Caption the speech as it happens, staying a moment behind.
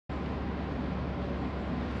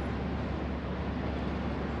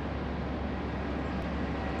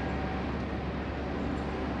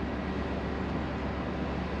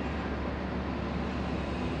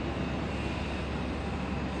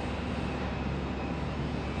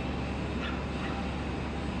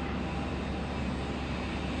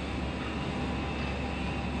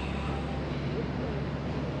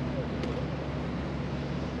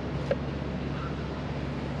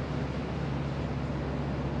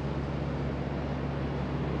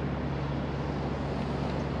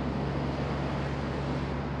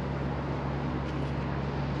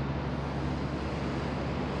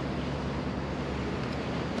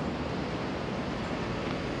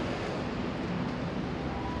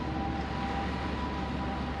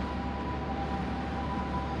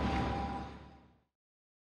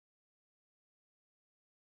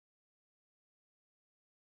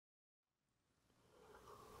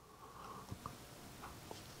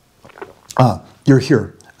You're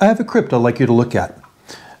here. I have a crypt I'd like you to look at.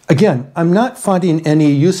 Again, I'm not finding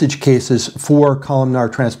any usage cases for columnar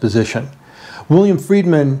transposition. William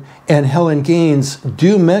Friedman and Helen Gaines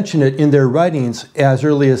do mention it in their writings as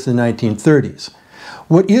early as the 1930s.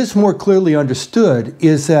 What is more clearly understood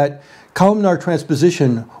is that columnar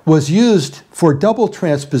transposition was used for double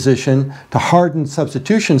transposition to hardened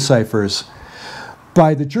substitution ciphers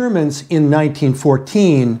by the Germans in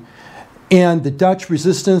 1914 and the Dutch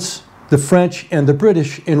resistance, the French, and the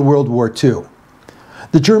British in World War II.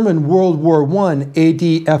 The German World War I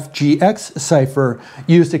ADFGX cipher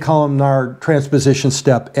used a columnar transposition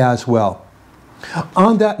step as well.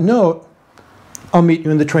 On that note, I'll meet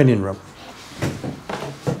you in the training room.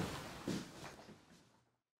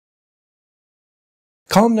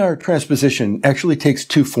 Columnar transposition actually takes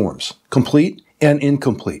two forms, complete and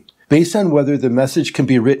incomplete, based on whether the message can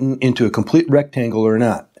be written into a complete rectangle or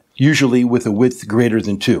not, usually with a width greater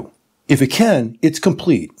than 2. If it can, it's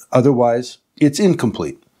complete, otherwise, it's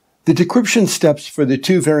incomplete. The decryption steps for the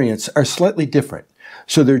two variants are slightly different,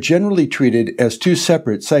 so they're generally treated as two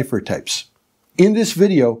separate cipher types. In this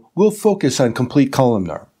video, we'll focus on complete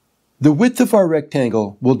columnar. The width of our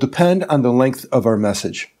rectangle will depend on the length of our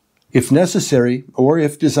message. If necessary, or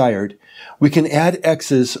if desired, we can add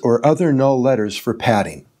X's or other null letters for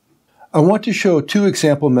padding. I want to show two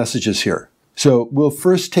example messages here. So we'll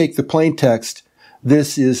first take the plain text,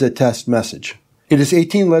 "This is a test message." It is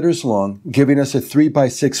 18 letters long, giving us a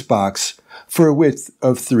 3x6 box for a width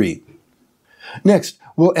of 3. Next,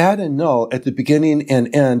 we'll add a null at the beginning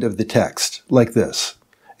and end of the text, like this.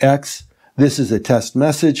 X, this is a test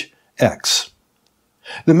message, X.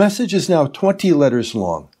 The message is now 20 letters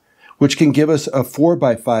long, which can give us a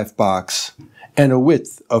 4x5 box and a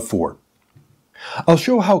width of 4. I'll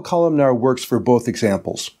show how columnar works for both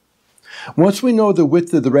examples. Once we know the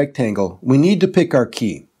width of the rectangle, we need to pick our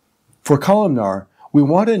key. For columnar, we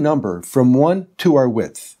want a number from 1 to our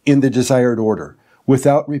width in the desired order,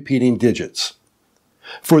 without repeating digits.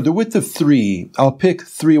 For the width of 3, I'll pick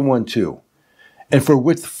 312, and for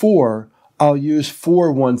width 4, I'll use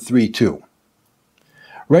 4132.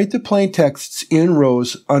 Write the plain texts in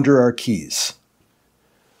rows under our keys.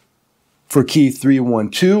 For key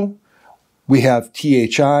 312, we have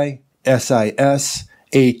THI, SIS,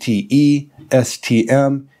 ATE,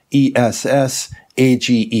 STM, ESS,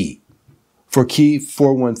 AGE. For key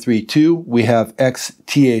 4132, we have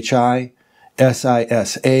XTHI,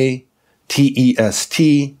 SISA,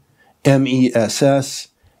 TEST, MESS,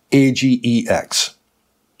 AGEX.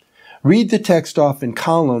 Read the text off in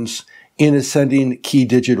columns in ascending key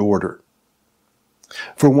digit order.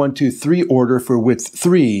 For 1, 2, 3 order for width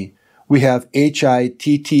 3, we have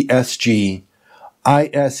HITTSG,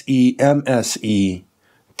 ISEMSE,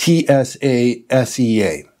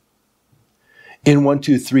 TSASEA. In 1,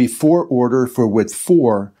 2, 3, 4 order for width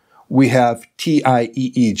 4, we have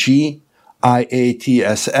TIEEG,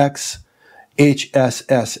 IATSX,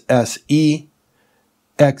 HSSSE,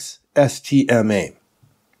 XSTMA.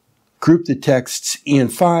 Group the texts in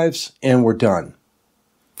 5s and we're done.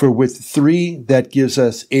 For width 3, that gives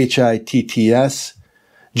us HITTS,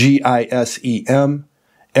 GISEM,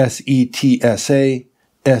 SETSA,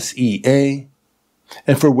 SEA.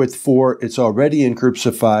 And for width 4, it's already in groups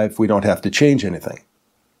of 5. We don't have to change anything.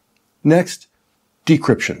 Next,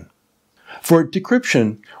 decryption. For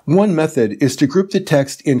decryption, one method is to group the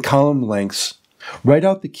text in column lengths, write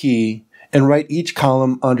out the key, and write each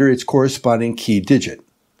column under its corresponding key digit.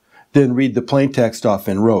 Then read the plain text off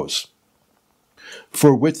in rows.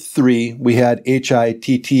 For width 3, we had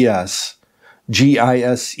HITTS,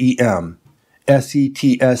 GISEM,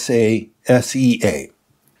 SETSA, SEA.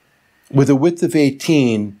 With a width of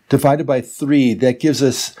 18 divided by 3, that gives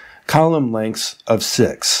us column lengths of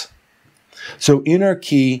 6. So in our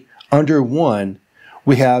key, under 1,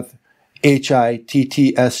 we have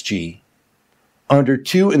HITTSG. Under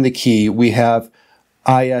 2 in the key, we have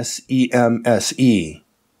ISEMSE.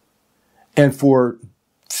 And for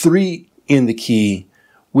 3 in the key,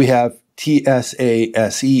 we have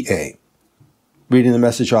TSASEA. Reading the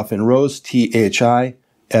message off in rows, THI,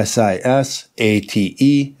 SIS,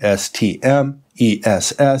 ATE, STM,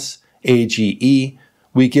 ESS, AGE,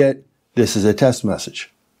 we get, this is a test message.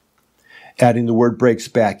 Adding the word breaks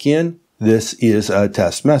back in, this is a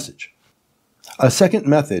test message. A second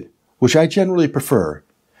method, which I generally prefer,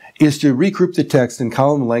 is to regroup the text in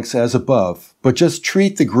column lengths as above, but just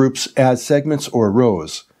treat the groups as segments or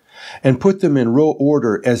rows, and put them in row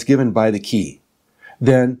order as given by the key.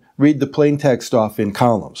 Then read the plain text off in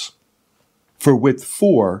columns. For width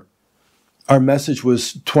 4, our message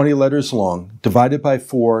was 20 letters long, divided by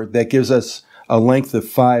 4, that gives us a length of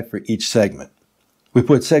 5 for each segment. We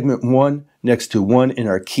put segment 1 next to 1 in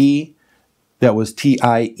our key. That was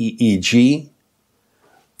TIEEG.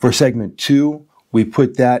 For segment 2, we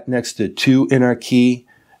put that next to 2 in our key.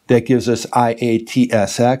 That gives us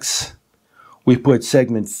IATSX. We put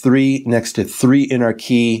segment 3 next to 3 in our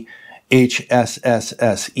key,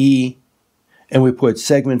 HSSSE. And we put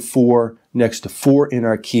segment 4 next to 4 in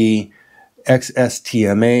our key,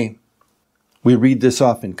 XSTMA. We read this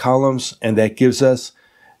off in columns, and that gives us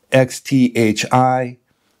XTHI,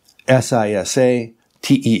 SISA,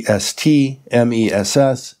 TEST,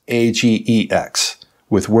 MESS, AGEX.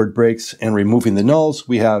 With word breaks and removing the nulls,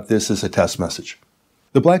 we have this as a test message.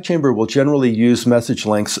 The black chamber will generally use message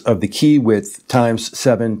lengths of the key width times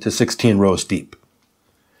 7 to 16 rows deep.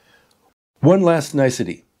 One last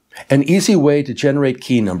nicety, an easy way to generate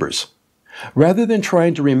key numbers. Rather than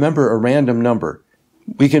trying to remember a random number,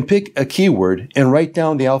 we can pick a keyword and write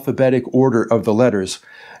down the alphabetic order of the letters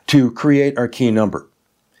to create our key number.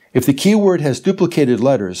 If the keyword has duplicated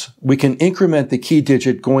letters, we can increment the key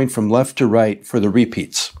digit going from left to right for the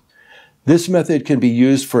repeats. This method can be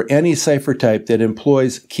used for any cipher type that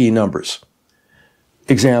employs key numbers.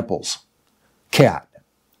 Examples: cat.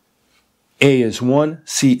 A is 1,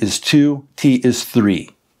 C is 2, T is 3.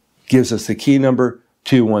 Gives us the key number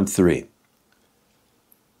 213.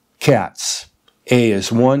 Cats. A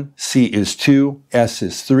is 1, C is 2, S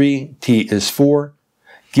is 3, T is 4.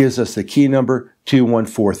 Gives us the key number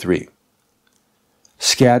 2143.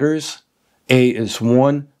 Scatters. A is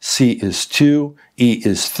 1, C is 2, E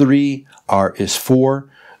is 3, R is 4.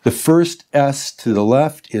 The first S to the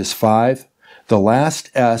left is 5. The last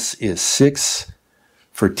S is 6.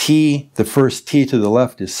 For T, the first T to the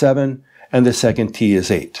left is 7, and the second T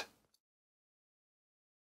is 8.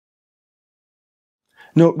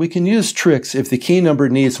 Note, we can use tricks if the key number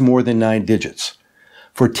needs more than 9 digits.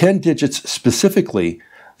 For 10 digits specifically,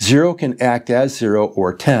 0 can act as 0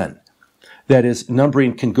 or 10. That is,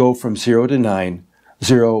 numbering can go from 0 to 9,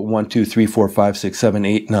 0, 1, 2, 3, 4, 5, 6, 7,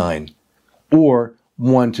 8, 9, or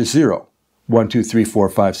 1 to 0, 1, 2, 3, 4,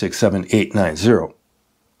 5, 6, 7, 8, 9, 0.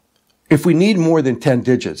 If we need more than 10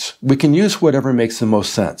 digits, we can use whatever makes the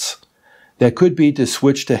most sense. That could be to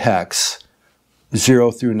switch to hex,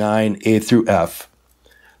 0 through 9, A through F,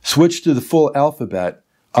 switch to the full alphabet,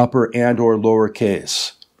 upper and or lower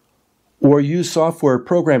case, or use software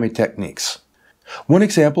programming techniques. One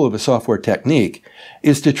example of a software technique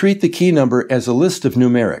is to treat the key number as a list of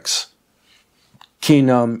numerics.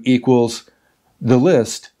 Keynum equals the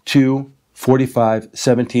list 2, 45,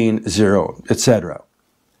 17, 0, etc.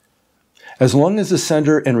 As long as the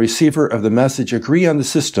sender and receiver of the message agree on the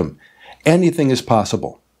system, anything is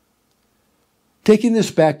possible. Taking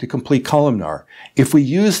this back to complete columnar, if we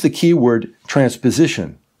use the keyword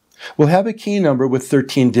transposition, we'll have a key number with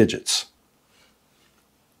 13 digits.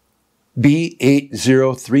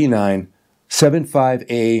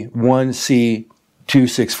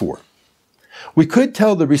 B803975A1C264. We could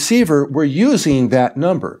tell the receiver we're using that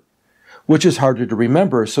number, which is harder to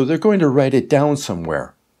remember, so they're going to write it down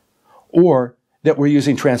somewhere. Or that we're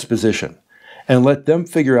using transposition, and let them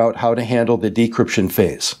figure out how to handle the decryption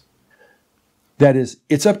phase. That is,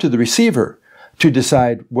 it's up to the receiver to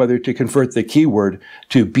decide whether to convert the keyword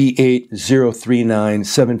to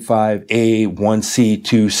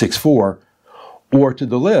B803975A1C264 or to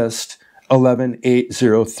the list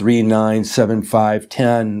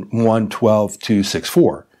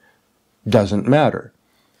 1180397510112264. Doesn't matter.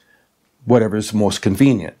 Whatever's most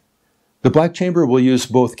convenient. The black chamber will use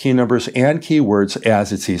both key numbers and keywords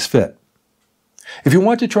as it sees fit. If you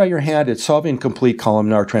want to try your hand at solving complete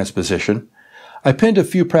columnar transposition, I pinned a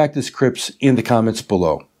few practice scripts in the comments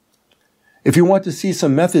below. If you want to see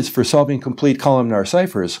some methods for solving complete columnar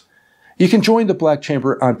ciphers, you can join the Black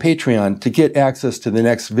Chamber on Patreon to get access to the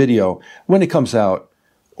next video when it comes out,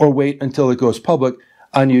 or wait until it goes public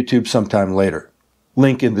on YouTube sometime later.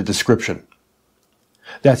 Link in the description.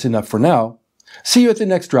 That's enough for now. See you at the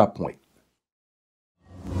next drop point.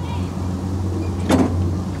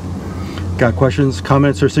 Got questions,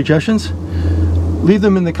 comments, or suggestions? Leave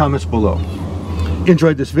them in the comments below.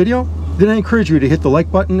 Enjoyed this video? Then I encourage you to hit the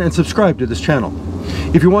like button and subscribe to this channel.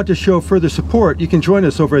 If you want to show further support, you can join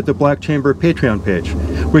us over at the Black Chamber Patreon page,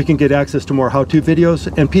 where you can get access to more how-to videos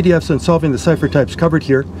and PDFs on solving the cipher types covered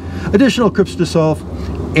here, additional crypts to solve,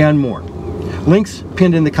 and more. Links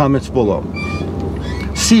pinned in the comments below.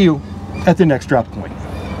 See you at the next drop point.